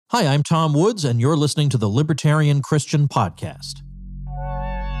Hi, I'm Tom Woods, and you're listening to the Libertarian Christian Podcast.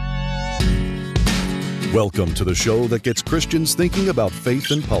 Welcome to the show that gets Christians thinking about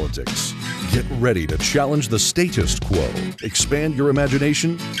faith and politics. Get ready to challenge the status quo, expand your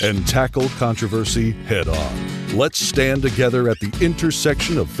imagination, and tackle controversy head on. Let's stand together at the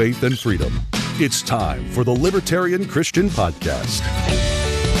intersection of faith and freedom. It's time for the Libertarian Christian Podcast.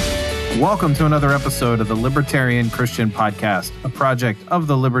 Welcome to another episode of the Libertarian Christian Podcast, a project of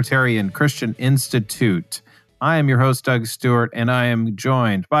the Libertarian Christian Institute. I am your host, Doug Stewart, and I am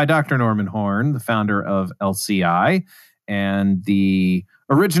joined by Dr. Norman Horn, the founder of LCI and the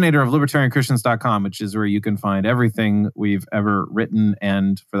originator of libertarianchristians.com, which is where you can find everything we've ever written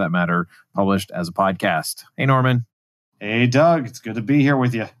and, for that matter, published as a podcast. Hey, Norman. Hey, Doug. It's good to be here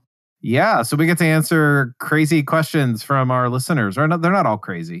with you. Yeah, so we get to answer crazy questions from our listeners. They're not all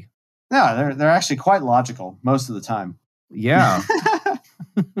crazy. No, they're actually quite logical most of the time. Yeah.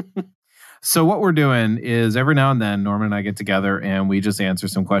 So what we're doing is every now and then, Norman and I get together and we just answer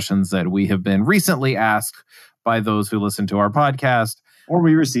some questions that we have been recently asked by those who listen to our podcast. Or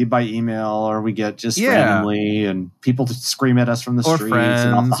we receive by email, or we get just randomly, and people just scream at us from the streets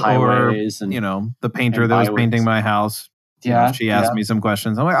and off the highways. And, the painter that was painting my house. Yeah, she asked me some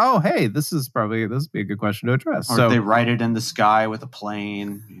questions. I'm like, oh, hey, this would be a good question to address. Or they write it in the sky with a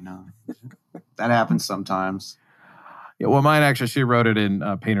plane. That happens sometimes. Yeah, well, mine actually, she wrote it in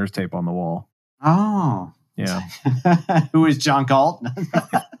painter's tape on the wall. Oh, yeah. Who is John Galt?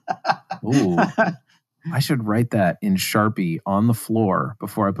 Ooh, I should write that in Sharpie on the floor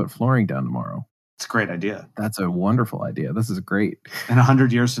before I put flooring down tomorrow. It's a great idea. That's a wonderful idea. This is great. And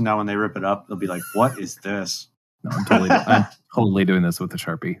 100 years from now, when they rip it up, they'll be like, "What is this?" No, I'm totally doing this with the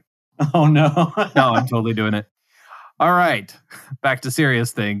Sharpie. Oh, no. No, I'm totally doing it. All right. Back to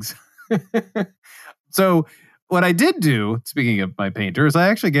serious things. So what I did do, speaking of my painter, is I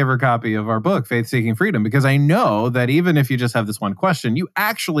actually gave her a copy of our book, Faith Seeking Freedom, because I know that even if you just have this one question, you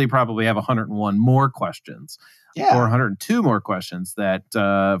actually probably have 101 more questions. Yeah. Or 102 more questions that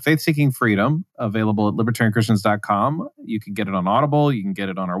Faith Seeking Freedom, available at libertarianchristians.com. You can get it on Audible. You can get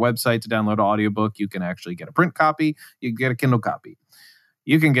it on our website to download an audiobook. You can actually get a print copy. You can get a Kindle copy.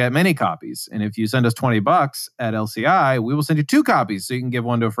 You can get many copies. And if you send us $20 at LCI, we will send you 2 copies so you can give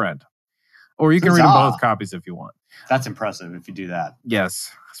one to a friend. Or you can read them both copies if you want. That's impressive if you do that. Yes.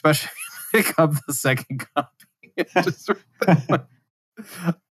 Especially if you pick up the second copy.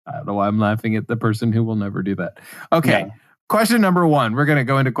 I don't know why I'm laughing at the person who will never do that. Okay. Yeah. Question number 1. We're going to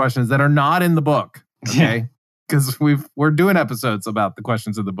go into questions that are not in the book. Okay. Because we're doing episodes about the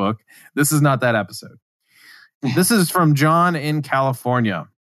questions of the book. This is not that episode. This is from John in California.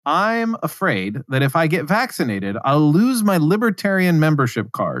 I'm afraid that if I get vaccinated, I'll lose my libertarian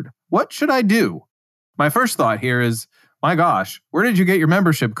membership card. What should I do? My first thought here is, my gosh, where did you get your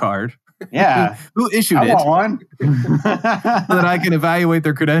membership card? Yeah. Who issued I it? want one. So that I can evaluate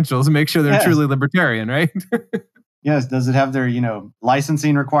their credentials and make sure they're truly libertarian, right? Yes. Does it have their,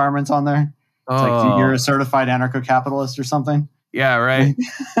 licensing requirements on there? It's like you're a certified anarcho-capitalist or something? Yeah, right.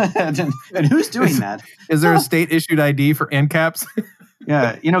 and who's doing that? Is there a state-issued ID for ANCAPs?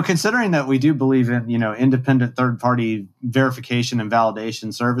 Yeah. Considering that we do believe in, independent third-party verification and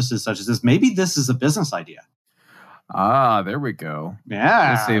validation services such as this, maybe this is a business idea. Ah, there we go.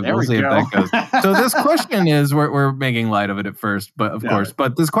 Yeah, we'll see if that goes. So this question is, we're making light of it at first, but of course,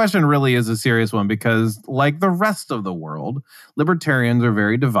 but this question really is a serious one because, like the rest of the world, libertarians are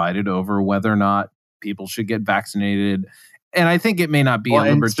very divided over whether or not people should get vaccinated. And I think it may not be a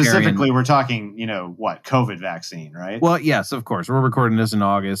libertarian. Specifically, we're talking, COVID vaccine, right? Well, yes, of course. We're recording this in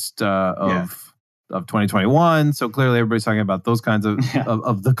August of 2021. So clearly everybody's talking about those kinds of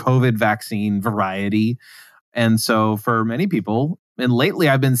the COVID vaccine variety. And so for many people, and lately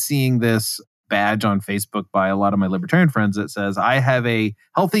I've been seeing this badge on Facebook by a lot of my libertarian friends that says, I have a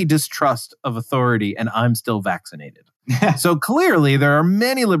healthy distrust of authority and I'm still vaccinated. So clearly there are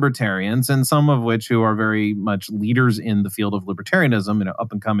many libertarians, and some of which who are very much leaders in the field of libertarianism,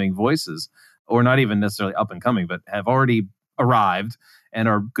 up and coming voices, or not even necessarily up and coming, but have already arrived and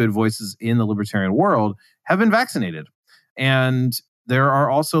are good voices in the libertarian world, have been vaccinated. And there are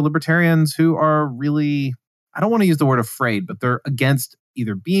also libertarians who are really, I don't want to use the word afraid, but they're against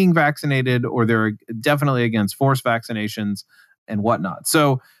either being vaccinated or they're definitely against forced vaccinations and whatnot.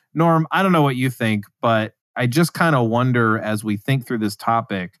 So, Norm, I don't know what you think, but I just kind of wonder as we think through this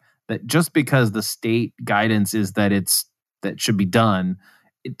topic that just because the state guidance is that that should be done,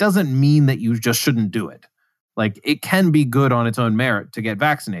 it doesn't mean that you just shouldn't do it. Like, it can be good on its own merit to get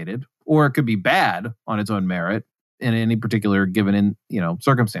vaccinated, or it could be bad on its own merit in any particular given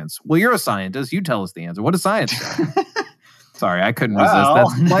circumstance. Well, you're a scientist. You tell us the answer. What does science say? Sorry, I couldn't resist.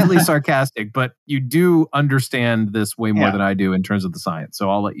 That's slightly sarcastic, but you do understand this way more than I do in terms of the science. So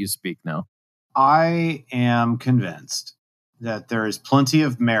I'll let you speak now. I am convinced that there is plenty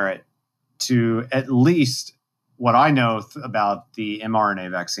of merit to at least what I know about the mRNA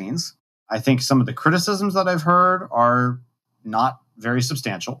vaccines. I think some of the criticisms that I've heard are not very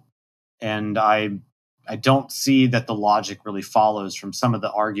substantial. And I don't see that the logic really follows from some of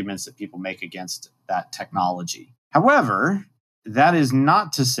the arguments that people make against that technology. However, that is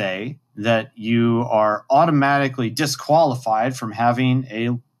not to say that you are automatically disqualified from having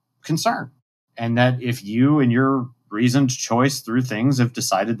a concern. And that if you and your reasoned choice through things have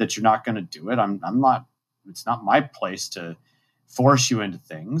decided that you're not going to do it, it's not my place to force you into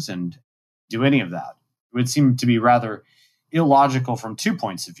things and do any of that. It would seem to be rather illogical from 2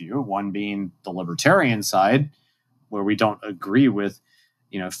 points of view. One being the libertarian side, where we don't agree with,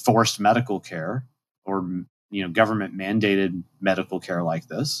 forced medical care or, government mandated medical care like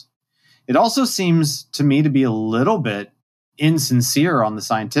this. It also seems to me to be a little bit insincere on the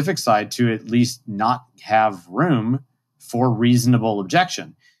scientific side to at least not have room for reasonable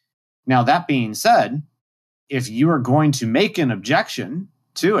objection. Now, that being said, if you are going to make an objection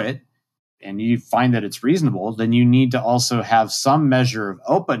to it and you find that it's reasonable, then you need to also have some measure of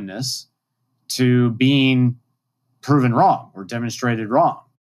openness to being proven wrong or demonstrated wrong.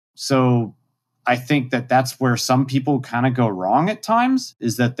 So I think that that's where some people kind of go wrong at times,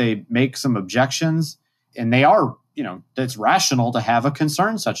 is that they make some objections and they are, it's rational to have a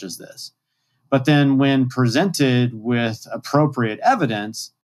concern such as this. But then when presented with appropriate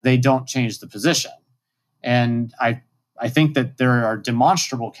evidence, they don't change the position. And I think that there are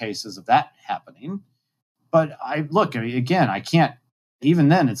demonstrable cases of that happening. But I can't, even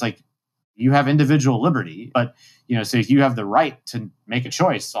then, it's like you have individual liberty, but, so if you have the right to make a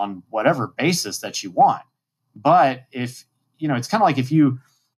choice on whatever basis that you want. But if, it's kind of like if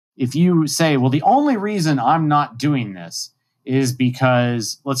you say, well, the only reason I'm not doing this is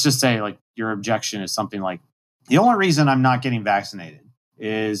because, let's just say like your objection is something like, the only reason I'm not getting vaccinated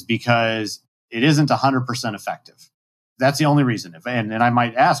is because it isn't 100% effective. That's the only reason. And I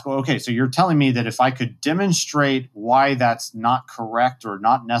might ask, well, okay, so you're telling me that if I could demonstrate why that's not correct or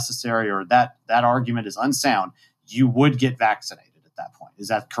not necessary, or that argument is unsound, you would get vaccinated at that point. Is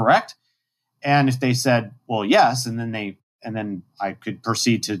that correct? And if they said, well, yes, and then I could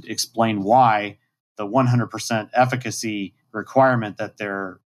proceed to explain why the 100% efficacy requirement that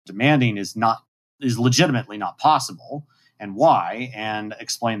they're demanding is legitimately not possible, and why, and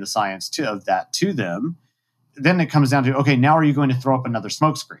explain the science of that to them. Then it comes down to, okay, now are you going to throw up another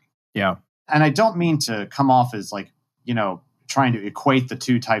smokescreen? Yeah. And I don't mean to come off as like, trying to equate the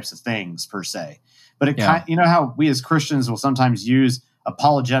two types of things per se. But how we as Christians will sometimes use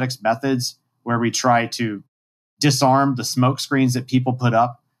apologetics methods where we try to disarm the smokescreens that people put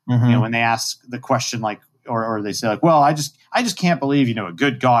up, when they ask the question like, or they say like, well, I just can't believe, a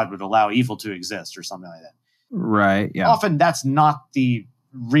good God would allow evil to exist or something like that. Right. Yeah. Often that's not the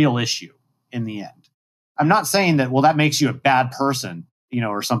real issue in the end. I'm not saying that, well, that makes you a bad person,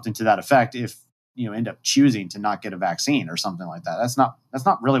 or something to that effect if, end up choosing to not get a vaccine or something like that. That's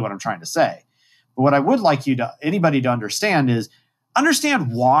not really what I'm trying to say. But what I would like anybody to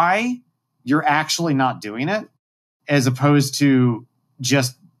understand why you're actually not doing it, as opposed to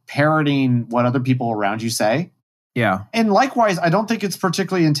just parroting what other people around you say. Yeah. And likewise, I don't think it's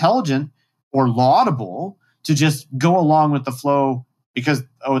particularly intelligent or laudable to just go along with the flow because,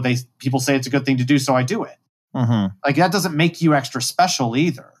 people say it's a good thing to do, so I do it. Mm-hmm. Like, that doesn't make you extra special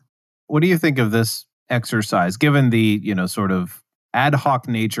either. What do you think of this exercise, given the, sort of ad hoc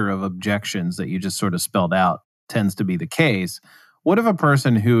nature of objections that you just sort of spelled out tends to be the case? What if a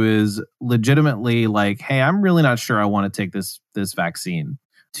person who is legitimately like, hey, I'm really not sure I want to take this vaccine,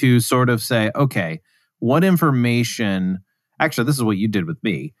 to sort of say, okay, what information, actually, this is what you did with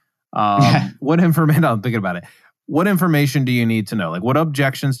me. What information, I'm thinking about it. What information do you need to know? Like, what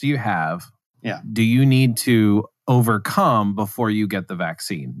objections do you have? Yeah. Do you need to overcome before you get the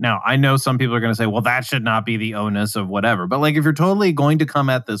vaccine? Now, I know some people are going to say, well, that should not be the onus of whatever. But like, if you're totally going to come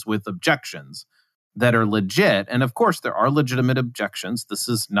at this with objections that are legit, and of course, there are legitimate objections. This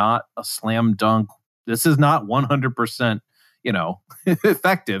is not a slam dunk. This is not 100%,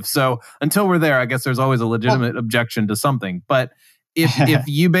 effective. So until we're there, I guess there's always a legitimate objection to something. But if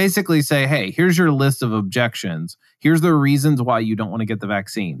you basically say, hey, here's your list of objections, here's the reasons why you don't want to get the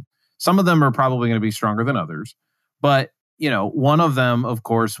vaccine. Some of them are probably going to be stronger than others. But, one of them, of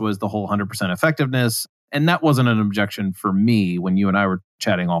course, was the whole 100% effectiveness. And that wasn't an objection for me when you and I were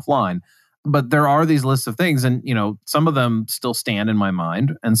chatting offline. But there are these lists of things, and some of them still stand in my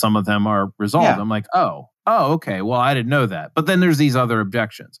mind, and some of them are resolved. Yeah. I'm like, oh, okay. Well, I didn't know that. But then there's these other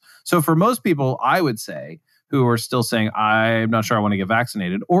objections. So for most people, I would say, who are still saying, I'm not sure I want to get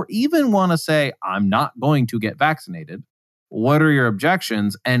vaccinated, or even want to say, I'm not going to get vaccinated, what are your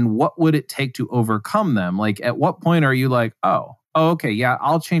objections, and what would it take to overcome them? Like, at what point are you like, oh, okay, yeah,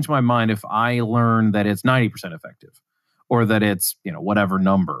 I'll change my mind if I learn that it's 90% effective, or that it's, whatever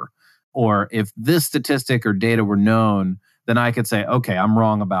number. Or if this statistic or data were known, then I could say, okay, I'm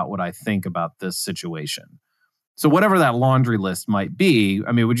wrong about what I think about this situation. So whatever that laundry list might be,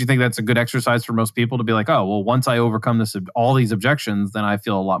 I mean, would you think that's a good exercise for most people to be like, oh, well, once I overcome all these objections, then I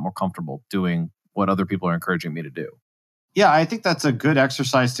feel a lot more comfortable doing what other people are encouraging me to do? Yeah, I think that's a good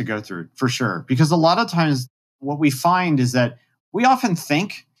exercise to go through for sure. Because a lot of times what we find is that we often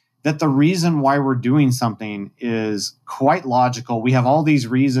think that the reason why we're doing something is quite logical. We have all these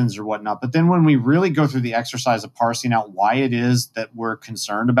reasons or whatnot. But then when we really go through the exercise of parsing out why it is that we're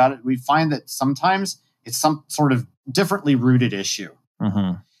concerned about it, we find that sometimes it's some sort of differently rooted issue.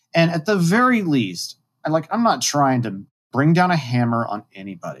 Mm-hmm. And at the very least, I'm not trying to bring down a hammer on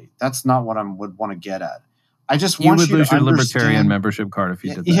anybody. That's not what I would want to get at. I just want you to lose your understand, libertarian membership card if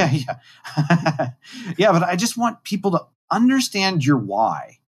you did that. Yeah. Yeah, but I just want people to understand your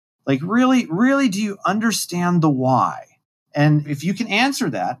why. Like, really, really, do you understand the why? And if you can answer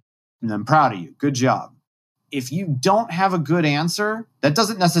that, then I'm proud of you. Good job. If you don't have a good answer, that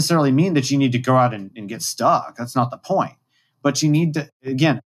doesn't necessarily mean that you need to go out and get stuck. That's not the point. But you need to,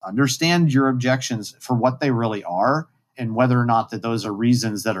 again, understand your objections for what they really are and whether or not that those are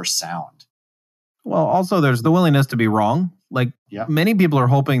reasons that are sound. Well, also, there's the willingness to be wrong. Like, Yeah. many people are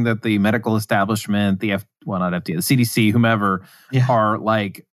hoping that the medical establishment, not FDA, the CDC, whomever, are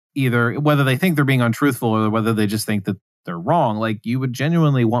like, either whether they think they're being untruthful or whether they just think that they're wrong. Like, you would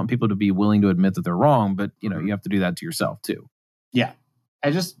genuinely want people to be willing to admit that they're wrong, but you have to do that to yourself too. Yeah.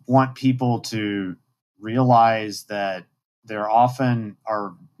 I just want people to realize that there often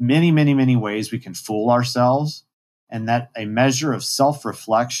are many, many, many ways we can fool ourselves, and that a measure of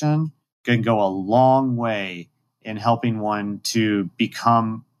self-reflection can go a long way in helping one to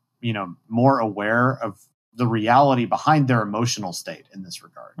become, more aware of the reality behind their emotional state in this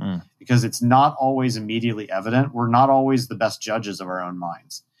regard, because it's not always immediately evident. We're not always the best judges of our own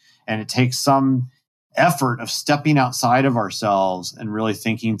minds. And it takes some effort of stepping outside of ourselves and really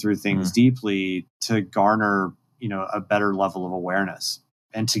thinking through things deeply to garner, a better level of awareness,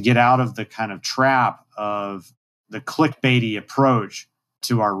 and to get out of the kind of trap of the clickbaity approach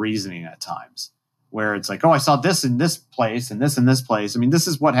to our reasoning at times, where it's like, oh, I saw this in this place and this in this place. I mean, this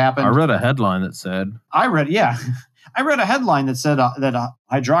is what happened. I read a headline that said... I read a headline that said that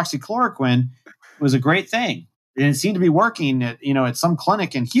hydroxychloroquine was a great thing. And it seemed to be working at some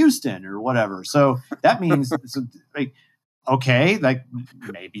clinic in Houston or whatever. So that means, okay, like,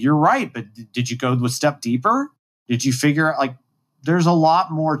 maybe you're right. But did you go a step deeper? Did you figure out, there's a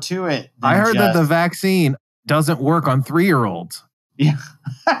lot more to it. I heard that the vaccine doesn't work on 3-year-olds. Yeah.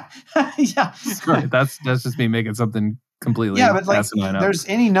 Yeah. Great. That's just me making something completely asinine up. There's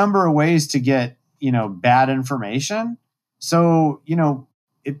any number of ways to get, bad information. So,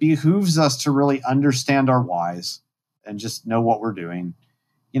 it behooves us to really understand our whys and just know what we're doing.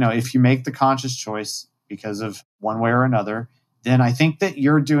 If you make the conscious choice because of one way or another, then I think that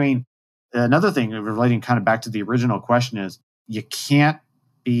you're doing another thing relating kind of back to the original question is you can't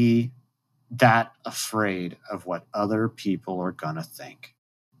be that afraid of what other people are going to think.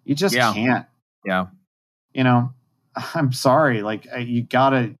 You just can't. Yeah. I'm sorry. You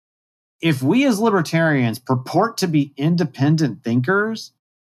gotta, if we as libertarians purport to be independent thinkers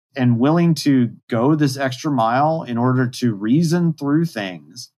and willing to go this extra mile in order to reason through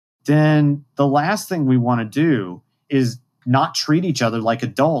things, then the last thing we want to do is not treat each other like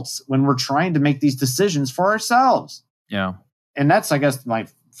adults when we're trying to make these decisions for ourselves. Yeah. And that's, I guess, my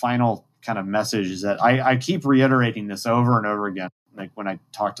final kind of message is that I keep reiterating this over and over again. Like, when I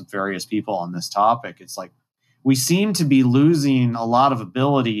talk to various people on this topic, it's like we seem to be losing a lot of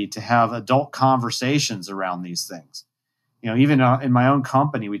ability to have adult conversations around these things. Even in my own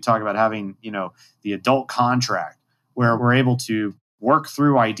company, we talk about having, the adult contract, where we're able to work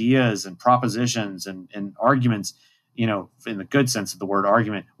through ideas and propositions and arguments, in the good sense of the word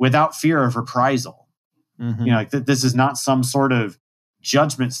argument, without fear of reprisal. Mm-hmm. This is not some sort of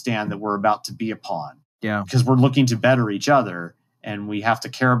judgment stand that we're about to be upon. Yeah. Because we're looking to better each other, and we have to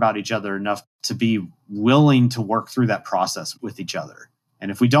care about each other enough to be willing to work through that process with each other.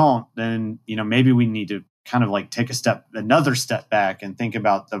 And if we don't, then, maybe we need to kind of take another step back and think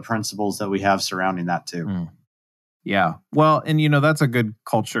about the principles that we have surrounding that too. Yeah. Well, and that's a good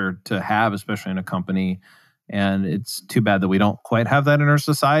culture to have, especially in a company. And it's too bad that we don't quite have that in our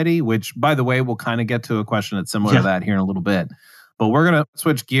society, which, by the way, we'll kind of get to a question that's similar to that here in a little bit. But we're going to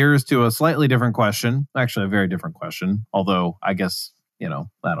switch gears to a slightly different question. Actually, a very different question. Although, I guess, I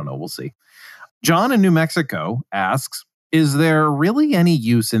don't know. We'll see. John in New Mexico asks, is there really any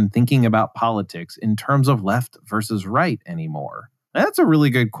use in thinking about politics in terms of left versus right anymore? That's a really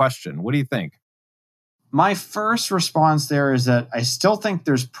good question. What do you think? My first response there is that I still think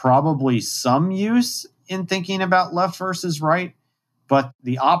there's probably some use in thinking about left versus right. But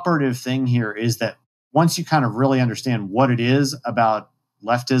the operative thing here is that once you kind of really understand what it is about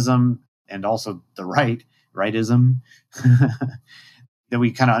leftism and also the rightism, that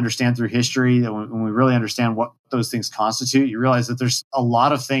we kind of understand through history, that when we really understand what those things constitute, you realize that there's a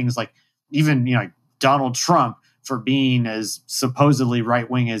lot of things like even, like Donald Trump, for being as supposedly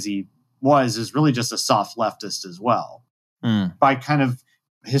right-wing as he was, is really just a soft leftist as well, by kind of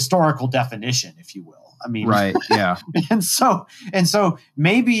historical definition, if you will. I mean, right, yeah. and so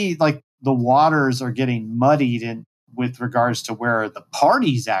maybe like the waters are getting muddied in with regards to where the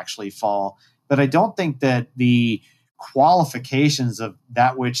parties actually fall, but I don't think that the qualifications of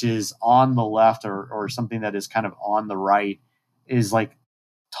that which is on the left or something that is kind of on the right is like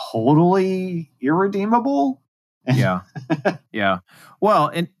totally irredeemable. Yeah. Yeah. Well,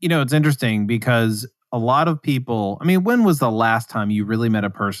 and it's interesting because a lot of people, when was the last time you really met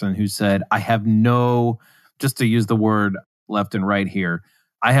a person who said, I have no, just to use the word left and right here,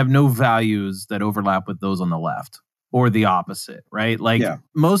 I have no values that overlap with those on the left or the opposite, right? Like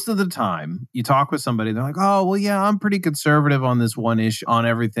most of the time you talk with somebody, they're like, oh, well, yeah, I'm pretty conservative on this one issue, on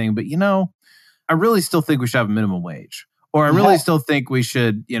everything. But, I really still think we should have a minimum wage. Or I really still think we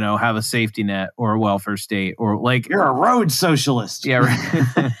should, have a safety net or a welfare state, or like you're a road socialist. Yeah,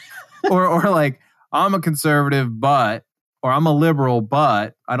 right. or like I'm a conservative, or I'm a liberal,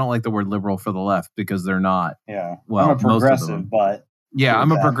 but I don't like the word liberal for the left because they're not. Yeah, well, I'm a progressive, but yeah,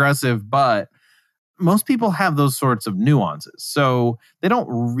 I'm a progressive, but most people have those sorts of nuances. So they don't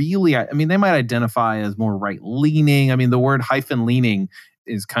really. They might identify as more right leaning. The word hyphen leaning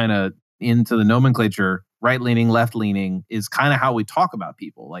is kind of into the nomenclature. Right-leaning, left-leaning is kind of how we talk about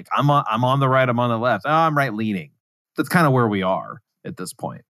people. Like, I'm on the right, I'm on the left. Oh, I'm right-leaning. That's kind of where we are at this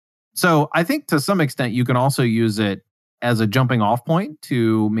point. So I think to some extent, you can also use it as a jumping off point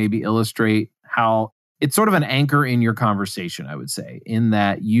to maybe illustrate how it's sort of an anchor in your conversation, I would say, in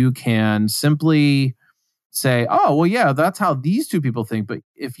that you can simply say, oh, well, yeah, that's how these two people think. But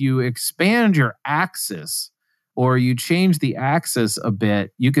if you expand your axis, or you change the axis a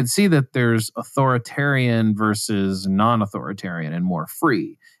bit, you can see that there's authoritarian versus non-authoritarian and more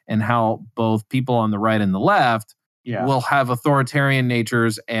free, and how both people on the right and the left will have authoritarian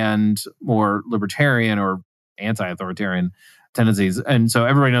natures and more libertarian or anti-authoritarian tendencies. And so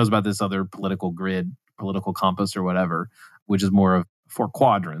everybody knows about this other political grid, political compass or whatever, which is more of 4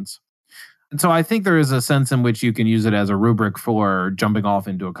 quadrants. And so I think there is a sense in which you can use it as a rubric for jumping off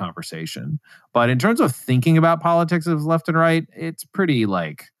into a conversation. But in terms of thinking about politics of left and right, it's pretty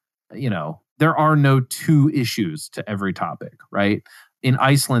like, there are no 2 issues to every topic, right? In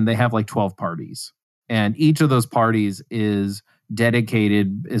Iceland, they have like 12 parties. And each of those parties is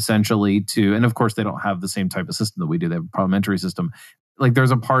dedicated essentially to, and of course, they don't have the same type of system that we do. They have a parliamentary system. Like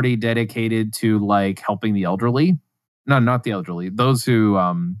there's a party dedicated to like helping the elderly. No, not the elderly. Those who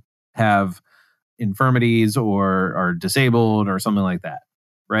have infirmities or are disabled or something like that,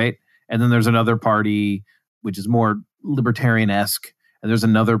 right? And then there's another party which is more libertarian-esque, and there's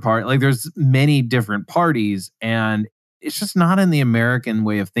another party. Like there's many different parties, and it's just not in the American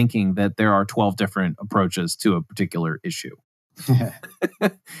way of thinking that there are 12 different approaches to a particular issue.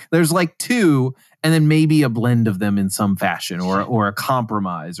 There's like 2, and then maybe a blend of them in some fashion, or a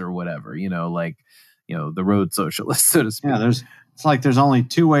compromise or whatever, the road socialists, so to speak. Yeah, it's like there's only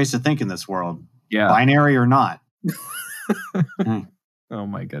 2 ways to think in this world. Yeah. Binary or not. Oh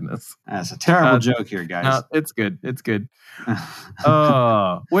my goodness. That's a terrible joke here, guys. No, it's good. It's good.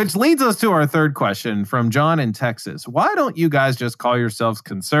 Which leads us to our third question from John in Texas. Why don't you guys just call yourselves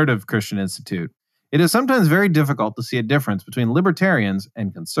Conservative Christian Institute? It is sometimes very difficult to see a difference between libertarians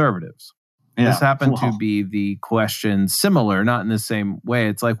and conservatives. Yeah. This happened to be the question, similar, not in the same way.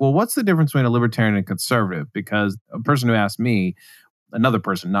 It's like, well, what's the difference between a libertarian and a conservative? Because a person who asked me, another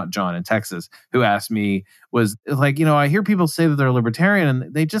person, not John in Texas, who asked me was like, I hear people say that they're a libertarian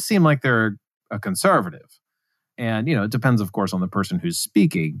and they just seem like they're a conservative. And, it depends, of course, on the person who's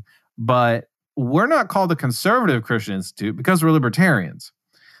speaking. But we're not called a Conservative Christian Institute because we're libertarians.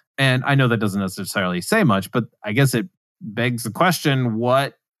 And I know that doesn't necessarily say much, but I guess it begs the question,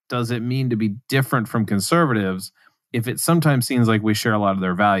 what does it mean to be different from conservatives? if it sometimes seems like we share a lot of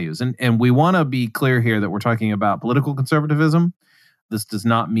their values. And we want to be clear here that we're talking about political conservatism. This does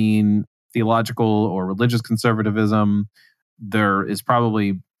not mean theological or religious conservatism. There is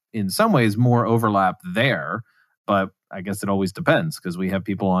probably, in some ways, more overlap there, but I guess it always depends because we have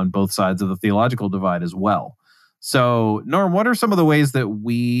people on both sides of the theological divide as well. So, Norm, what are some of the ways that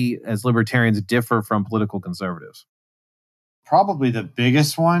we as libertarians differ from political conservatives? Probably the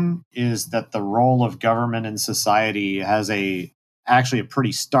biggest one is that the role of government in society has actually a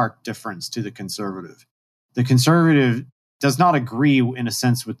pretty stark difference to the conservative. The conservative does not agree, in a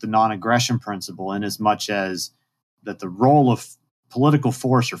sense, with the non-aggression principle in as much as that the role of political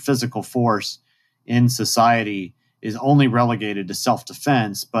force or physical force in society is only relegated to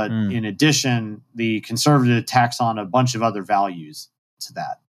self-defense. But in addition, the conservative tacks on a bunch of other values to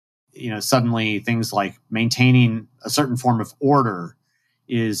that. Suddenly things like maintaining a certain form of order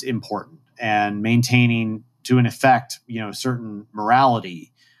is important, and maintaining to an effect, certain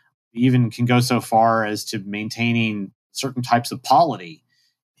morality, even can go so far as to maintaining certain types of polity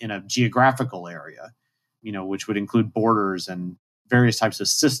in a geographical area, which would include borders and various types of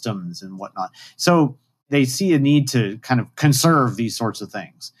systems and whatnot. So they see a need to kind of conserve these sorts of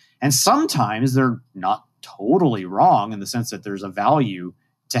things. And sometimes they're not totally wrong in the sense that there's a value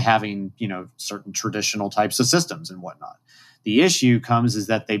to having, certain traditional types of systems and whatnot. The issue comes is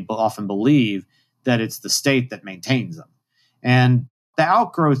that they often believe that it's the state that maintains them. And the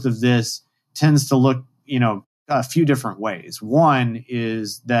outgrowth of this tends to look, a few different ways. One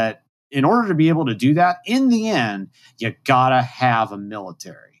is that in order to be able to do that, in the end, you gotta have a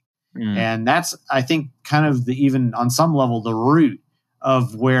military. And that's, I think, kind of even on some level, the root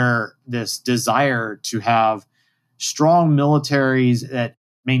of where this desire to have strong militaries that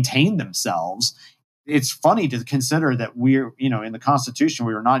maintain themselves. It's funny to consider that we're, in the Constitution,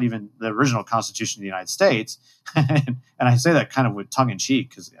 we were not even the original Constitution of the United States. And I say that kind of with tongue in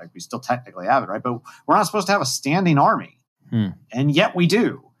cheek because we still technically have it, right? But we're not supposed to have a standing army. And yet we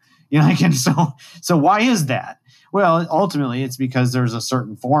do. And so why is that? Well, ultimately, it's because there's a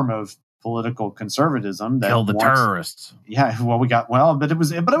certain form of political conservatism that kill the terrorists. Yeah, but it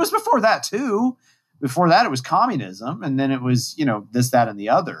was before that too. Before that, it was communism, and then it was, this, that, and the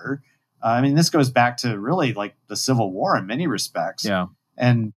other. This goes back to really like the Civil War in many respects. Yeah.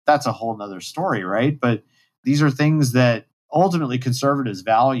 And that's a whole nother story, right? But these are things that ultimately conservatives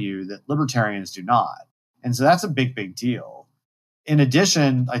value that libertarians do not. And so that's a big, big deal. In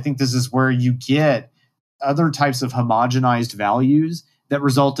addition, I think this is where you get other types of homogenized values that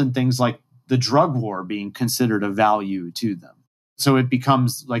result in things like the drug war being considered a value to them. So it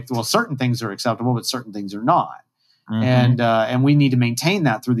becomes like, well, certain things are acceptable, but certain things are not. And we need to maintain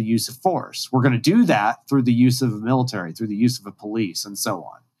that through the use of force. We're going to do that through the use of a military, through the use of a police, and so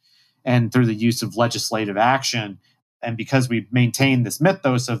on, and through the use of legislative action. And because we maintain this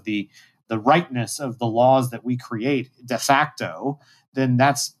mythos of the rightness of the laws that we create de facto, then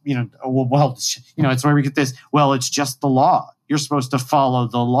that's, it's where we get this, well, it's just the law. You're supposed to follow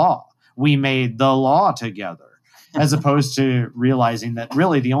the law. We made the law together. As opposed to realizing that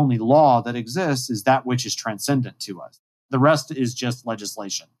really the only law that exists is that which is transcendent to us. The rest is just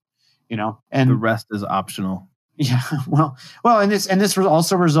legislation, and the rest is optional. Yeah. Well, and this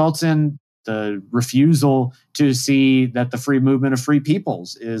also results in the refusal to see that the free movement of free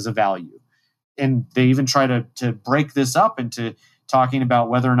peoples is a value. And they even try to break this up into talking about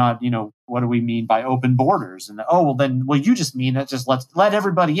whether or not, what do we mean by open borders? And you just mean that just let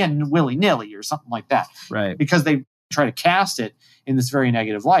everybody in willy-nilly or something like that. Right. Because they try to cast it in this very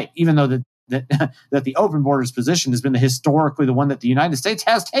negative light, even though that the open borders position has been historically the one that the United States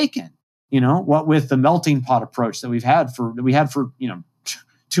has taken. What with the melting pot approach that we had for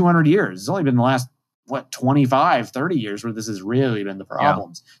 200 years. It's only been the last 25, 30 years where this has really been the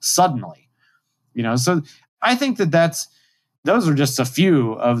problems suddenly. So I think those are just a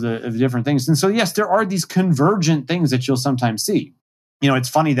few of the different things. And so, yes, there are these convergent things that you'll sometimes see. It's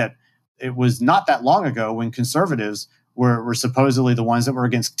funny that it was not that long ago when conservatives were supposedly the ones that were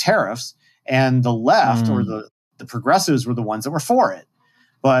against tariffs, and the left or the progressives were the ones that were for it.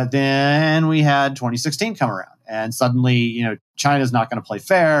 But then we had 2016 come around, and suddenly, China's not going to play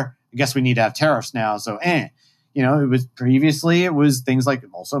fair. I guess we need to have tariffs now. So, it was previously, it was things like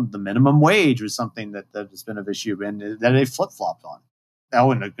also the minimum wage was something that has been of issue and that they flip-flopped on.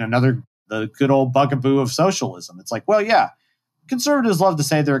 Oh, and the good old bugaboo of socialism. It's like, well, yeah, conservatives love to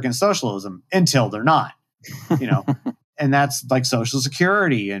say they're against socialism until they're not, and that's like Social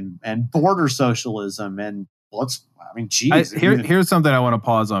Security and border socialism. And here's something I want to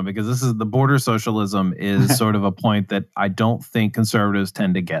pause on, because this is the border socialism is sort of a point that I don't think conservatives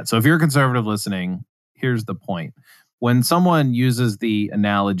tend to get. So if you're a conservative listening, here's the point. when someone uses the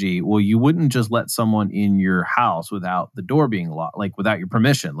analogy, well, you wouldn't just let someone in your house without the door being locked, like without your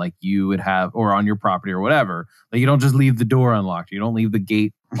permission, like you would have, or on your property or whatever. Like you don't just leave the door unlocked. You don't leave the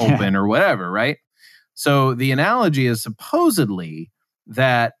gate open or whatever, right? So the analogy is supposedly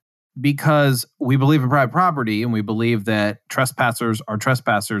that because we believe in private property and we believe that trespassers are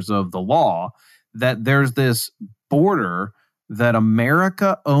trespassers of the law, that there's this border that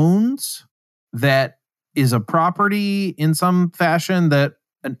America owns that is a property in some fashion that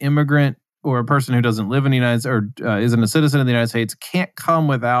an immigrant or a person who doesn't live in the United States or isn't a citizen of the United States can't come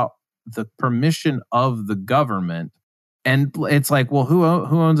without the permission of the government. And it's like, well, who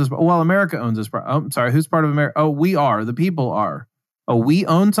owns this? Well, America owns this. I'm sorry, who's part of America? Oh, we are. The people are. Oh, we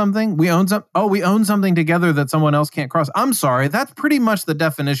own something? We own some. Oh, we own something together that someone else can't cross. I'm sorry. That's pretty much the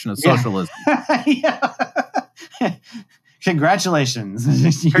definition of socialism. Yeah. Congratulations.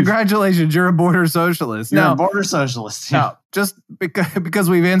 Congratulations. You're a border socialist. You're a border socialist. Now, just because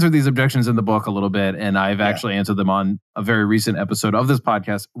we've answered these objections in the book a little bit, and I've actually answered them on a very recent episode of this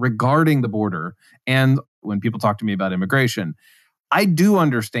podcast regarding the border. And when people talk to me about immigration, I do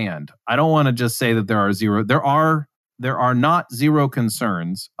understand. I don't want to just say that there are not zero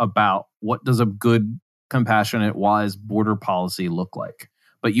concerns about what does a good, compassionate, wise border policy look like.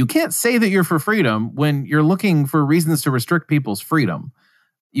 But you can't say that you're for freedom when you're looking for reasons to restrict people's freedom.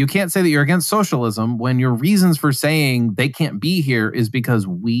 You can't say that you're against socialism when your reasons for saying they can't be here is because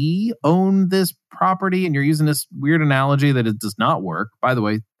we own this property, and you're using this weird analogy that it does not work. By the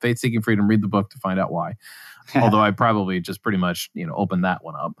way, Faith Seeking Freedom, read the book to find out why. Although I probably just pretty much, opened that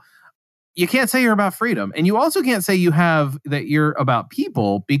one up. You can't say you're about freedom. And you also can't say that you're about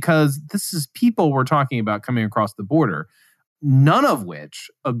people, because this is people we're talking about coming across the border, none of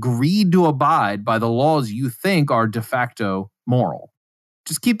which agreed to abide by the laws you think are de facto moral.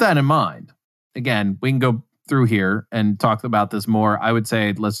 Just keep that in mind. Again, we can go through here and talk about this more. I would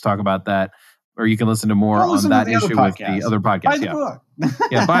say let's talk about that, or you can listen to more on that issue with the other podcasts. Buy the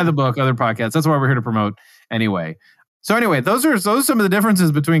book. Buy the book, other podcasts. That's why we're here to promote anyway. So anyway, those are some of the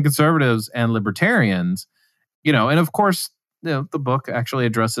differences between conservatives and libertarians, and of course, the book actually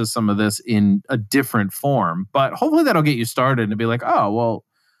addresses some of this in a different form, but hopefully that'll get you started and be like, oh.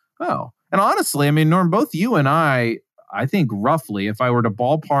 And honestly, I mean, Norm, both you and I think roughly, if I were to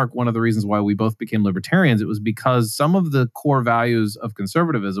ballpark one of the reasons why we both became libertarians, it was because some of the core values of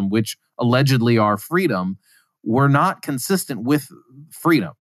conservatism, which allegedly are freedom, were not consistent with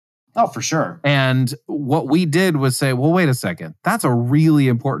freedom. Oh, for sure. And what we did was say, well, wait a second. That's a really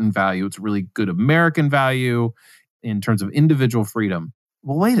important value. It's a really good American value in terms of individual freedom.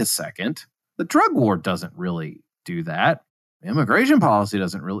 Well, wait a second. The drug war doesn't really do that. Immigration policy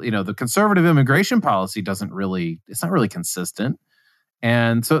doesn't really, the conservative immigration policy it's not really consistent.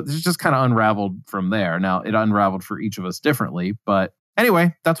 And so it's just kind of unraveled from there. Now, it unraveled for each of us differently. But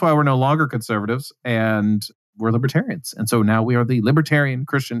anyway, that's why we're no longer conservatives and we're libertarians. And so now we are the Libertarian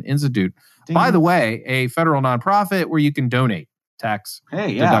Christian Institute. Ding. By the way, a federal nonprofit where you can donate tax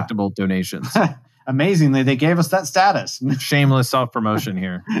deductible donations. Amazingly, they gave us that status. Shameless self-promotion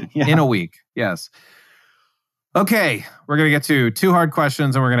here in a week. Yes. Okay, we're going to get to 2 hard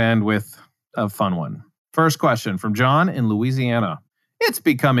questions and we're going to end with a fun one. First question from John in Louisiana. It's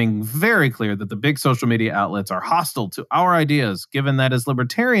becoming very clear that the big social media outlets are hostile to our ideas, given that as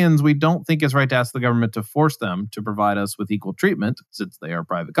libertarians, we don't think it's right to ask the government to force them to provide us with equal treatment since they are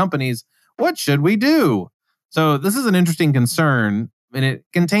private companies. What should we do? So this is an interesting concern, and it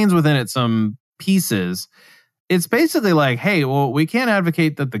contains within it some pieces. It's basically like, hey, well, we can't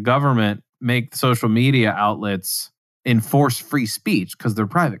advocate that the government make social media outlets enforce free speech because they're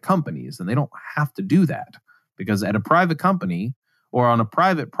private companies and they don't have to do that. Because at a private company or on a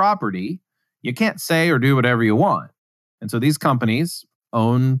private property, you can't say or do whatever you want. And so these companies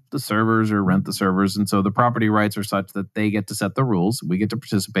own the servers or rent the servers. And so the property rights are such that they get to set the rules. We get to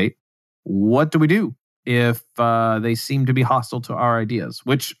participate. What do we do if they seem to be hostile to our ideas,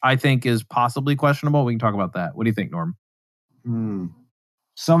 which I think is possibly questionable? We can talk about that. What do you think, Norm?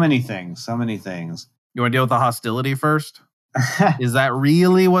 So many things. You want to deal with the hostility first? Is that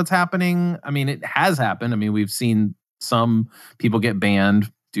really what's happening? I mean, it has happened. I mean, we've seen some people get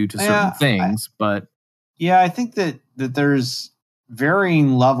banned due to certain things, but... Yeah, I think that there's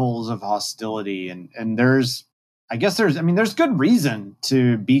varying levels of hostility and there's good reason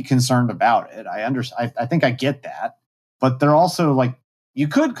to be concerned about it. I think I get that, but they're also like, you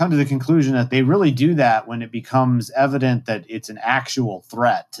could come to the conclusion that they really do that when it becomes evident that it's an actual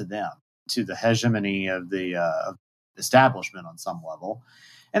threat to them, to the hegemony of the establishment on some level.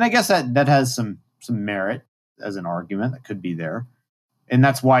 And I guess that has some merit as an argument that could be there. And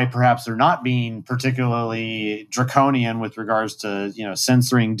that's why perhaps they're not being particularly draconian with regards to,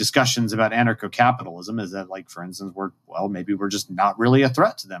 censoring discussions about anarcho-capitalism, is that, like, for instance, maybe we're just not really a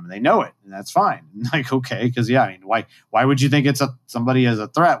threat to them and they know it, and that's fine. Like, okay, because why would you think somebody as a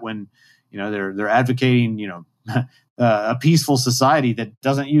threat when, they're advocating, a peaceful society that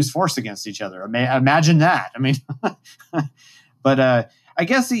doesn't use force against each other? Imagine that. I mean, but I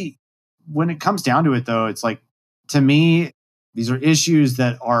guess when it comes down to it, though, it's like, to me, these are issues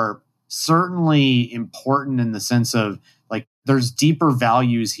that are certainly important in the sense of, like, there's deeper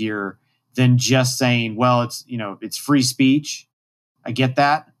values here than just saying, well, it's free speech. I get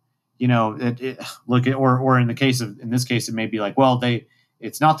that. Or in this case, it may be like, well,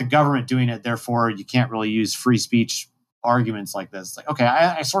 it's not the government doing it, therefore you can't really use free speech arguments like this. It's like, okay,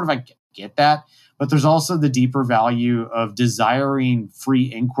 I sort of get that, but there's also the deeper value of desiring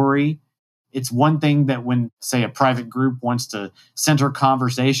free inquiry. It's one thing that when, say, a private group wants to center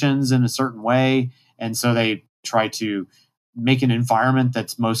conversations in a certain way, and so they try to make an environment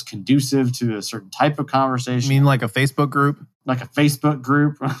that's most conducive to a certain type of conversation. You mean like a Facebook group? Like a Facebook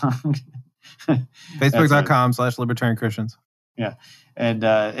group. Facebook.com/Libertarian Christians. Yeah. And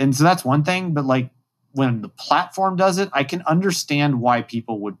so that's one thing, but like when the platform does it, I can understand why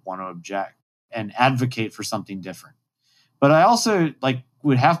people would want to object and advocate for something different. But I also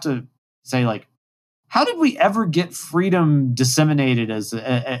would have to say, like, how did we ever get freedom disseminated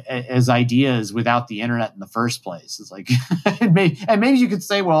as ideas without the internet in the first place? It's like, and maybe you could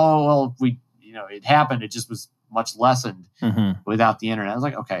say, well, it happened. It just was much lessened without the internet. I was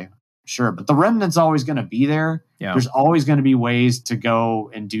like, okay, sure. But the remnant's always going to be there. Yeah. There's always going to be ways to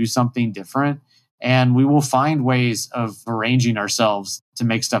go and do something different. And we will find ways of arranging ourselves to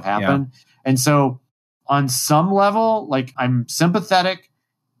make stuff happen. Yeah. And so on some level, like, I'm sympathetic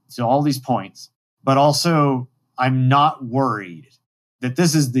to all these points, but also I'm not worried that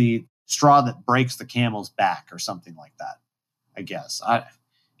this is the straw that breaks the camel's back or something like that, I guess. I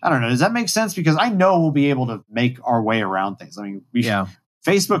don't know. Does that make sense? Because I know we'll be able to make our way around things. I mean,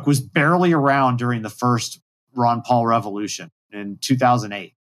 Facebook was barely around during the first Ron Paul revolution in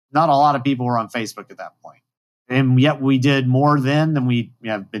 2008. Not a lot of people were on Facebook at that point. And yet we did more then than we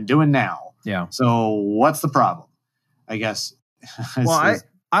have been doing now. Yeah. So what's the problem? I guess.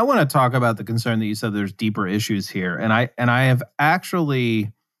 I want to talk about the concern that you said there's deeper issues here. And I've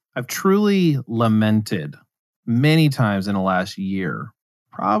truly lamented many times in the last year,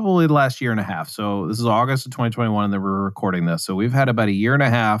 probably the last year and a half. So this is August of 2021 and then we're recording this. So we've had about a year and a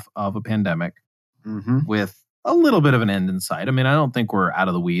half of a pandemic with a little bit of an end in sight. I mean, I don't think we're out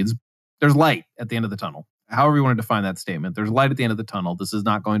of the weeds. There's light at the end of the tunnel. However you want to define that statement, there's light at the end of the tunnel. This is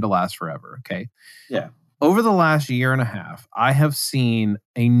not going to last forever. Okay. Yeah. Over the last year and a half, I have seen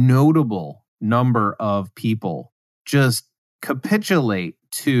a notable number of people just capitulate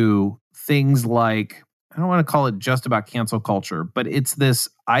to things like, I don't want to call it just about cancel culture, but it's this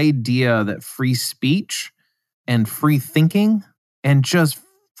idea that free speech and free thinking and just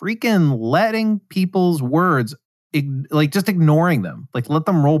freaking letting people's words, just ignoring them, let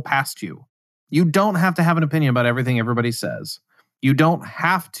them roll past you. You don't have to have an opinion about everything everybody says. You don't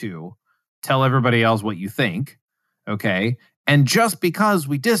have to tell everybody else what you think, okay? And just because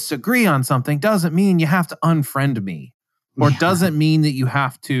we disagree on something doesn't mean you have to unfriend me or doesn't mean that you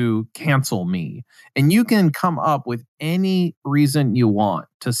have to cancel me. And you can come up with any reason you want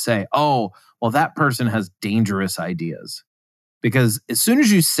to say, oh, well, that person has dangerous ideas. Because as soon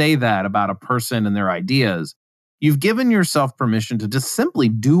as you say that about a person and their ideas, you've given yourself permission to just simply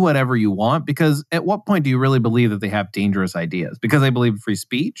do whatever you want, because at what point do you really believe that they have dangerous ideas? Because they believe in free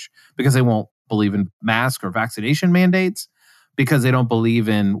speech? Because they won't believe in mask or vaccination mandates? Because they don't believe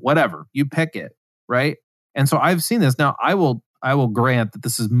in whatever. You pick it, right? And so I've seen this. Now, I will grant that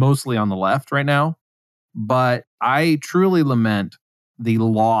this is mostly on the left right now, but I truly lament the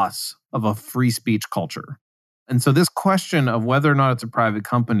loss of a free speech culture. And so this question of whether or not it's a private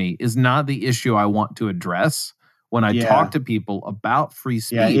company is not the issue I want to address when I talk to people about free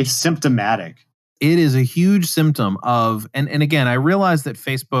speech. Yeah, it's symptomatic. It is a huge symptom of, and again, I realize that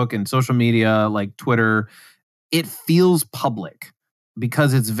Facebook and social media like Twitter, it feels public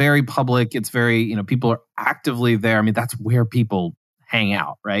because it's very public. It's very, people are actively there. I mean, that's where people hang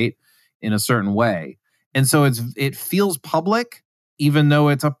out, right? In a certain way. And so it feels public, even though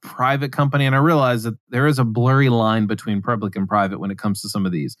it's a private company. And I realize that there is a blurry line between public and private when it comes to some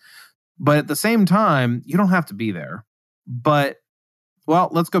of these. But at the same time, you don't have to be there. But, well,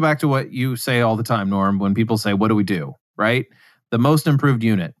 let's go back to what you say all the time, Norm, when people say, what do we do, right? The most improved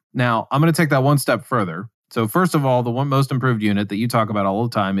unit. Now, I'm going to take that one step further. So first of all, the one most improved unit that you talk about all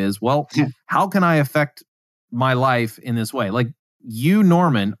the time is, well, how can I affect my life in this way? Like, you,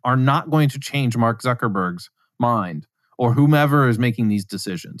 Norman, are not going to change Mark Zuckerberg's mind or whomever is making these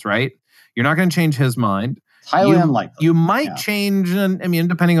decisions, right? You're not going to change his mind. It's highly unlikely. You might change,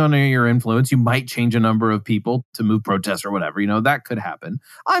 depending on your influence, you might change a number of people to move protests or whatever. That could happen.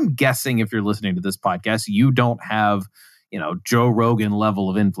 I'm guessing if you're listening to this podcast, you don't have, Joe Rogan level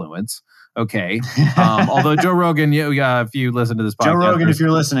of influence. Okay. Although Joe Rogan, if you listen to this podcast. Joe Rogan, if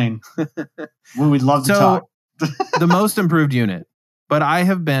you're listening, we would love to talk. The most improved unit. But I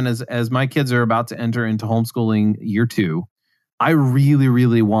have been, as my kids are about to enter into homeschooling year 2, I really,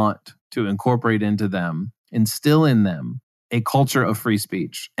 really want to instill in them a culture of free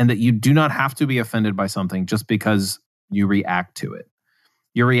speech, and that you do not have to be offended by something just because you react to it.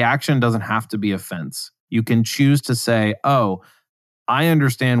 Your reaction doesn't have to be offense. You can choose to say, oh, I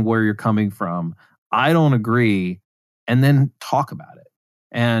understand where you're coming from. I don't agree, and then talk about it.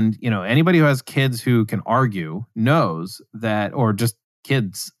 And, anybody who has kids who can argue knows that, or just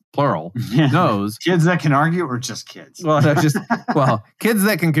kids, plural, knows. Kids that can argue or just kids? Well, kids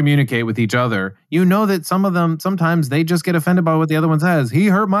that can communicate with each other. That some of them, sometimes they just get offended by what the other one says. He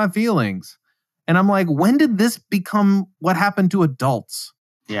hurt my feelings. And I'm like, when did this become what happened to adults?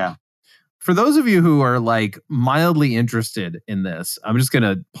 Yeah. For those of you who are mildly interested in this, I'm just going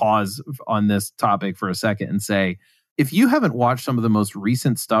to pause on this topic for a second and say, if you haven't watched some of the most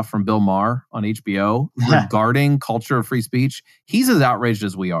recent stuff from Bill Maher on HBO regarding culture of free speech, he's as outraged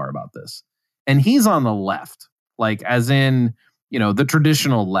as we are about this. And he's on the left, as in, the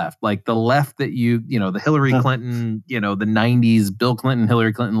traditional left, the left that the Hillary Clinton, the 90s, Bill Clinton,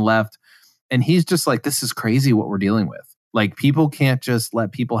 Hillary Clinton left. And he's just this is crazy what we're dealing with. People can't just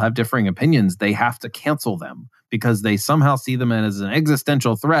let people have differing opinions. They have to cancel them because they somehow see them as an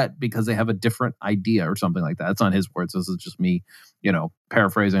existential threat because they have a different idea or something like that. That's not his words. This is just me,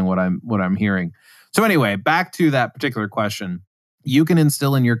 paraphrasing what I'm hearing. So anyway, back to that particular question. You can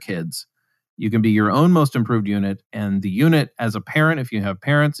instill in your kids. You can be your own most improved unit, and the unit as a parent, if you have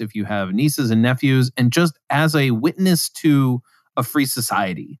parents, if you have nieces and nephews, and just as a witness to a free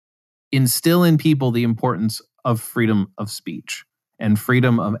society, instill in people the importance of freedom of speech and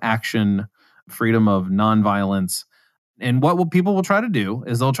freedom of action, freedom of nonviolence. And what people will try to do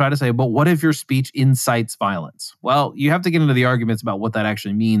is they'll try to say, but what if your speech incites violence? Well, you have to get into the arguments about what that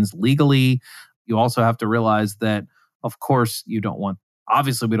actually means legally. You also have to realize that, of course,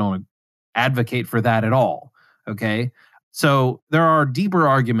 obviously we don't advocate for that at all. Okay. So there are deeper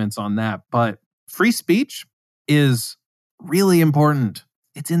arguments on that, but free speech is really important.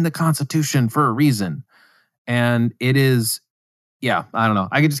 It's in the Constitution for a reason. And it is, I don't know.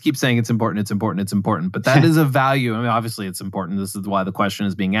 I could just keep saying it's important. But that is a value. Obviously it's important. This is why the question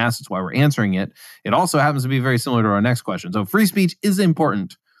is being asked. It's why we're answering it. It also happens to be very similar to our next question. So free speech is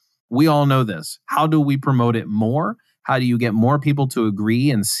important. We all know this. How do we promote it more? How do you get more people to agree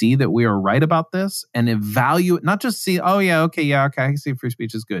and see that we are right about this and value it? Not just see, I can see free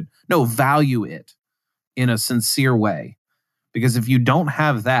speech is good. No, value it in a sincere way. Because if you don't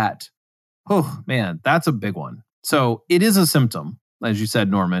have that, oh, man, that's a big one. So it is a symptom, as you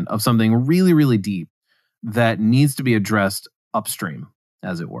said, Norman, of something really, really deep that needs to be addressed upstream,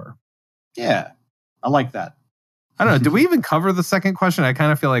 as it were. Yeah, I like that. I don't know. Did we even cover the second question? I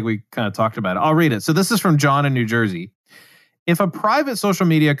kind of feel like we kind of talked about it. I'll read it. So this is from John in New Jersey. If a private social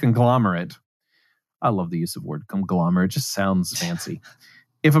media conglomerate, I love the use of the word conglomerate, it just sounds fancy.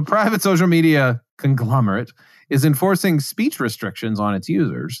 If a private social media conglomerate is enforcing speech restrictions on its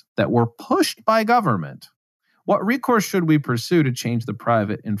users that were pushed by government, what recourse should we pursue to change the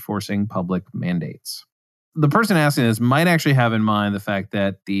private enforcing public mandates? The person asking this might actually have in mind the fact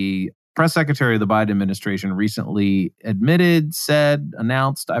that the press secretary of the Biden administration recently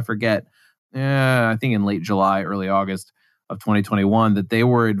announced, I forget, I think in late July, early August of 2021, that they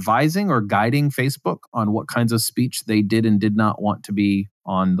were advising or guiding Facebook on what kinds of speech they did and did not want to be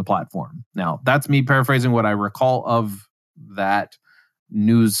on the platform. Now, that's me paraphrasing what I recall of that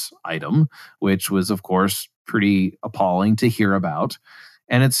news item, which was, of course, pretty appalling to hear about.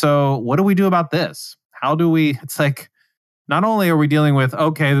 And it's so, what do we do about this? It's like, not only are we dealing with,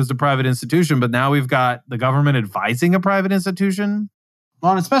 okay, there's a private institution, but now we've got the government advising a private institution.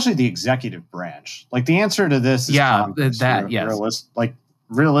 Well, and especially the executive branch. The answer to this is Congress. Yes.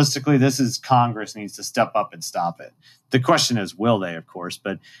 Realistically, this is Congress needs to step up and stop it. The question is, will they, of course?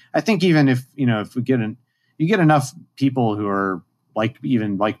 But I think even if we get enough people who are like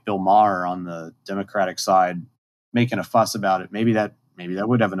Bill Maher on the Democratic side making a fuss about it, maybe that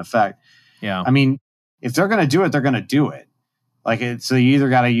would have an effect. Yeah. If they're going to do it, they're going to do it. So you either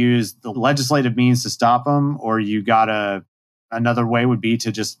got to use the legislative means to stop them, or you got to. Another way would be to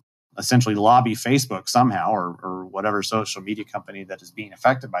just essentially lobby Facebook somehow or whatever social media company that is being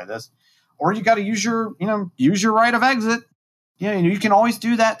affected by this. Or you got to use your right of exit. Yeah, you can always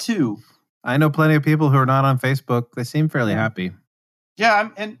do that too. I know plenty of people who are not on Facebook. They seem fairly happy. Yeah,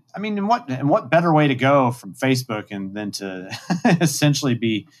 and I mean, in what better way to go from Facebook and then to essentially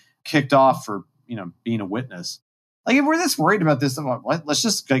be kicked off for being a witness? Like, if we're this worried about this, let's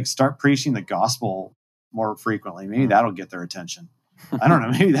just start preaching the gospel more frequently. Maybe that'll get their attention. I don't know.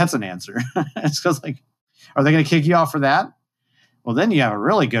 Maybe that's an answer. It's because are they going to kick you off for that? Well, then you have a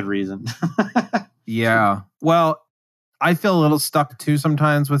really good reason. Yeah. Well, I feel a little stuck too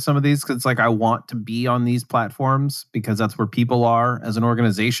sometimes with some of these because I want to be on these platforms because that's where people are. As an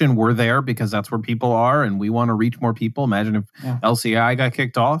organization, we're there because that's where people are and we want to reach more people. Imagine if LCI got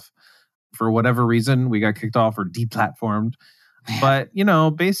kicked off for whatever reason, we got kicked off or deplatformed. But,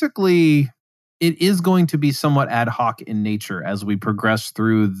 basically it is going to be somewhat ad hoc in nature as we progress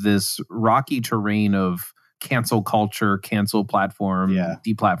through this rocky terrain of cancel culture, cancel platform,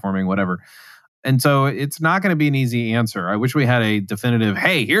 deplatforming, whatever. And so it's not going to be an easy answer. I wish we had a definitive,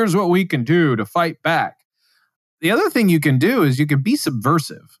 hey, here's what we can do to fight back. The other thing you can do is you can be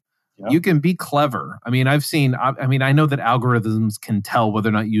subversive. Yep. You can be clever. I mean, I know that algorithms can tell whether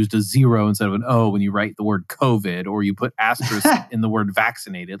or not you used a 0 instead of an O when you write the word COVID or you put asterisk in the word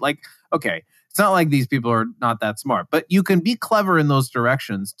vaccinated. Okay, it's not like these people are not that smart, but you can be clever in those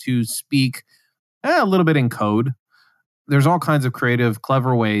directions to speak a little bit in code. There's all kinds of creative,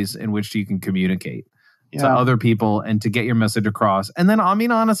 clever ways in which you can communicate to other people and to get your message across. And then,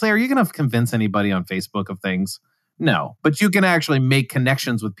 honestly, are you going to convince anybody on Facebook of things? No. But you can actually make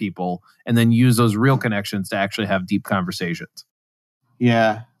connections with people and then use those real connections to actually have deep conversations.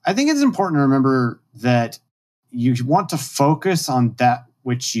 Yeah. I think it's important to remember that you want to focus on that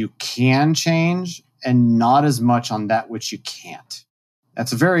which you can change and not as much on that which you can't.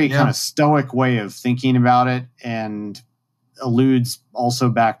 That's a very kind of stoic way of thinking about it, and alludes also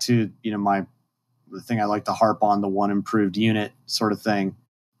back to the thing I like to harp on, the one improved unit sort of thing.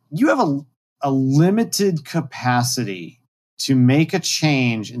 You have a limited capacity to make a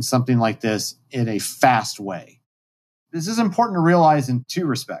change in something like this in a fast way. This is important to realize in two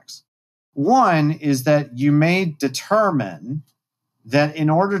respects. One is that you may determine that in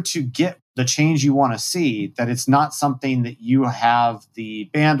order to get the change you want to see, that it's not something that you have the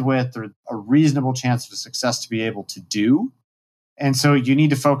bandwidth or a reasonable chance of success to be able to do. And so you need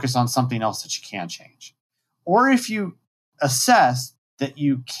to focus on something else that you can change. Or if you assess that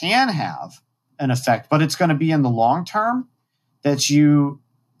you can have an effect, but it's going to be in the long term, that you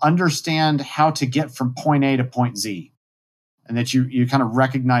understand how to get from point A to point Z. And that you kind of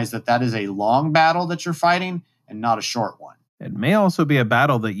recognize that is a long battle that you're fighting and not a short one. It may also be a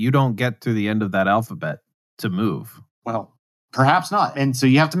battle that you don't get to the end of that alphabet to move. Well, perhaps not. And so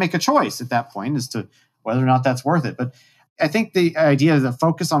you have to make a choice at that point as to whether or not that's worth it. But I think the idea of the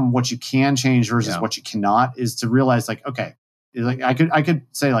focus on what you can change versus what you cannot is to realize okay, I could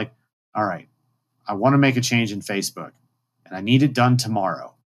say all right, I want to make a change in Facebook and I need it done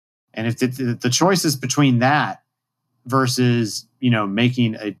tomorrow. And if the choice is between that versus,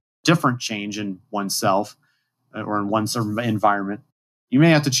 making a different change in oneself or in one's environment, you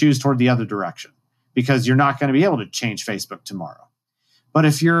may have to choose toward the other direction because you're not going to be able to change Facebook tomorrow. But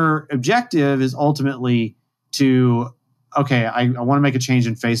if your objective is ultimately to, okay, I want to make a change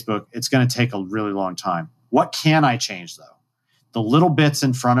in Facebook, it's going to take a really long time. What can I change though? The little bits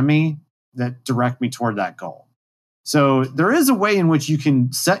in front of me that direct me toward that goal. So there is a way in which you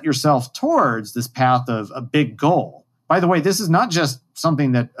can set yourself towards this path of a big goal. By the way, this is not just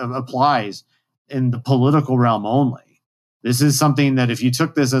something that applies in the political realm only. This is something that if you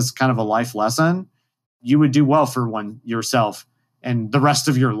took this as kind of a life lesson, you would do well for yourself and the rest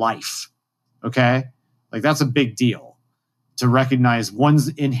of your life. Okay? That's a big deal to recognize one's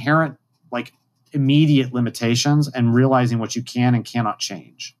inherent, immediate limitations and realizing what you can and cannot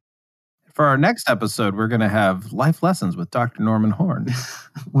change. For our next episode, we're going to have life lessons with Dr. Norman Horn.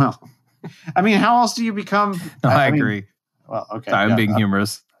 Well, how else do you become? No, I agree. Well, okay. I'm being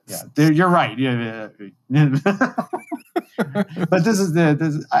humorous. Yeah, you're right. Yeah. But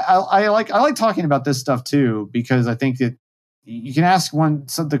I like talking about this stuff too, because I think that you can ask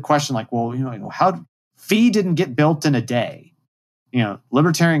the question how Fee didn't get built in a day.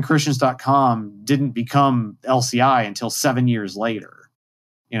 LibertarianChristians.com didn't become LCI until 7 years later.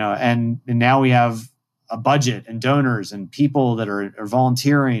 And now we have a budget and donors and people that are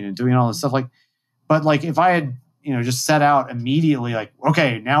volunteering and doing all this stuff. But if I had just set out immediately,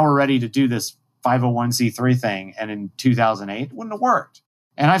 okay, now we're ready to do this 501c3 thing, and in 2008, it wouldn't have worked.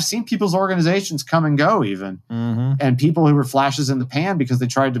 And I've seen people's organizations come and go even. And people who were flashes in the pan because they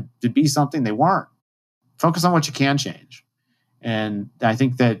tried to be something they weren't. Focus on what you can change. And I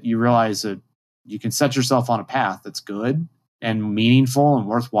think that you realize that you can set yourself on a path that's good and meaningful and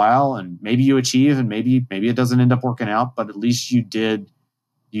worthwhile. And maybe you achieve and maybe it doesn't end up working out, but at least you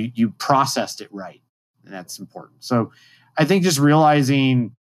processed it right. And that's important. So I think just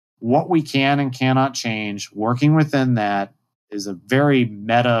realizing what we can and cannot change, working within that is a very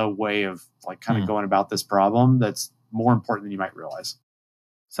meta way of like kind of going about this problem that's more important than you might realize.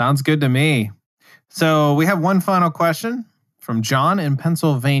 Sounds good to me. So we have one final question from John in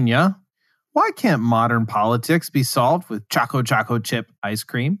Pennsylvania. Why can't modern politics be solved with Choco Choco Chip ice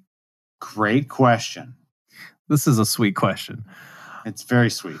cream? Great question. This is a sweet question. It's very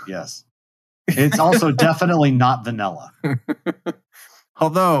sweet, yes. It's also definitely not vanilla.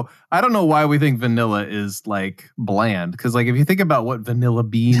 Although, I don't know why we think vanilla is like bland. Because like if you think about what vanilla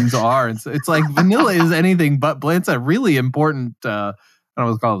beans are, it's like vanilla is anything but bland. It's a really important, I don't know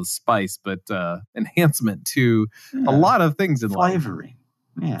what's called a spice, but enhancement to a lot of things in flavoring.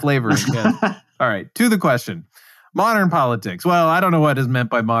 Life. Flavoring, yes. All right, to the question. Modern politics. Well, I don't know what is meant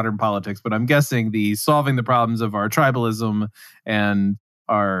by modern politics, but I'm guessing the solving the problems of our tribalism and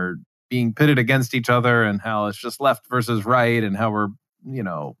our being pitted against each other and how it's just left versus right and how we're,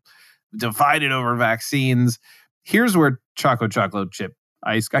 divided over vaccines. Here's where Choco Chocolate Chip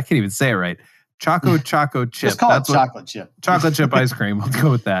ice, I can't even say it right. Choco Choco Chip. Just call it chocolate chip. Chocolate chip ice cream. Let's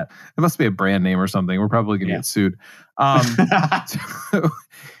go with that. It must be a brand name or something. We're probably going to get sued. But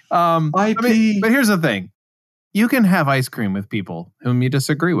here's the thing. You can have ice cream with people whom you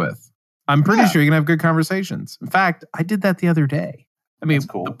disagree with. I'm pretty sure you can have good conversations. In fact, I did that the other day. I mean,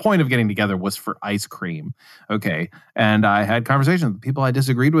 cool. The point of getting together was for ice cream. Okay. And I had conversations with people I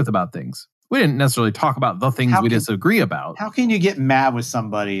disagreed with about things. We didn't necessarily talk about the things we disagree about. How can you get mad with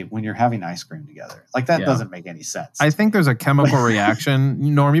somebody when you're having ice cream together? Like that doesn't make any sense. I think there's a chemical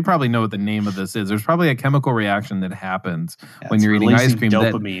reaction. Norm, you probably know what the name of this is. There's probably a chemical reaction that happens when you're eating ice cream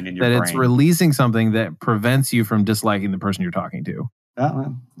dopamine in your brain. It's releasing something that prevents you from disliking the person you're talking to.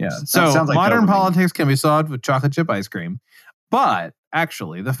 So modern politics can be solved with chocolate chip ice cream. But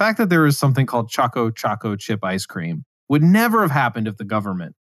actually, the fact that there is something called Choco Choco Chip ice cream would never have happened if the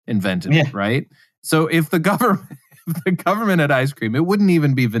government invented it, right? So if the government had ice cream, it wouldn't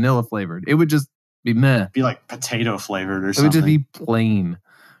even be vanilla flavored. It would just be meh. It'd be like potato flavored or something. It would just be plain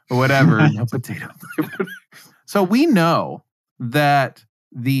or whatever. No potato flavored. So we know that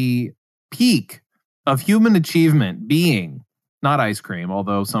the peak of human achievement being not ice cream,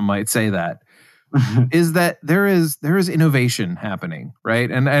 although some might say that, is that there is innovation happening, right?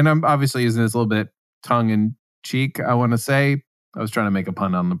 And I'm obviously using this a little bit tongue in cheek, I want to say. I was trying to make a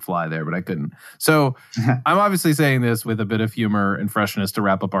pun on the fly there, but I couldn't. So I'm obviously saying this with a bit of humor and freshness to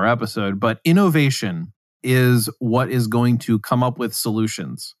wrap up our episode, but innovation is what is going to come up with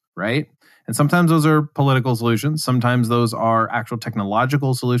solutions, right? And sometimes those are political solutions. Sometimes those are actual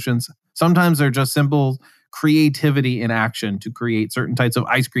technological solutions. Sometimes they're just simple creativity in action to create certain types of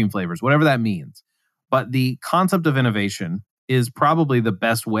ice cream flavors, whatever that means. But the concept of innovation is probably the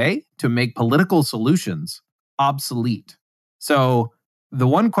best way to make political solutions obsolete. So the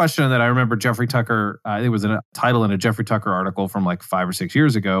one question that I remember Jeffrey Tucker, I think it was a title in a Jeffrey Tucker article from like 5 or 6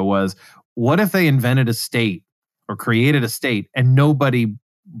 years ago, was what if they invented a state or created a state and nobody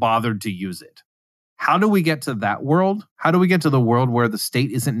bothered to use it? How do we get to that world? How do we get to the world where the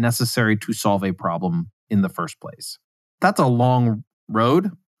state isn't necessary to solve a problem in the first place? That's a long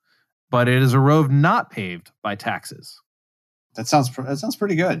road, but it is a road not paved by taxes. That sounds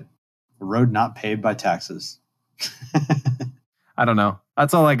pretty good. A road not paved by taxes. I don't know.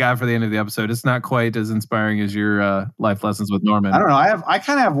 That's all I got for the end of the episode. It's not quite as inspiring as your life lessons with Norman. I don't know. I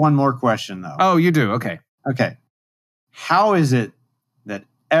kind of have one more question though. Oh, you do? Okay. How is it that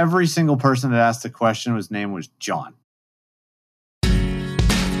every single person that asked the question, his name was John?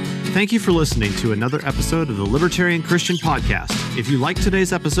 Thank you for listening to another episode of the Libertarian Christian Podcast. If you liked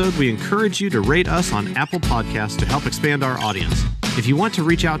today's episode, we encourage you to rate us on Apple Podcasts to help expand our audience. If you want to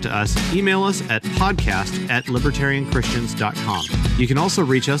reach out to us, email us at podcast@libertarianchristians.com. You can also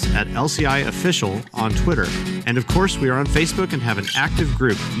reach us at LCI Official on Twitter. And of course, we are on Facebook and have an active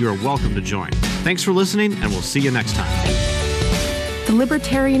group you are welcome to join. Thanks for listening, and we'll see you next time. The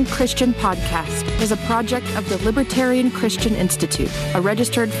Libertarian Christian Podcast is a project of the Libertarian Christian Institute, a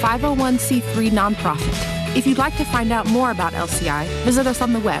registered 501c3 nonprofit. If you'd like to find out more about LCI, visit us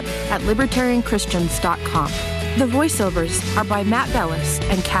on the web at libertarianchristians.com. The voiceovers are by Matt Bellis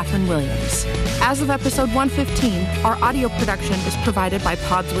and Catherine Williams. As of episode 115, our audio production is provided by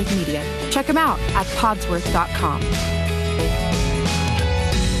Podsworth Media. Check them out at podsworth.com.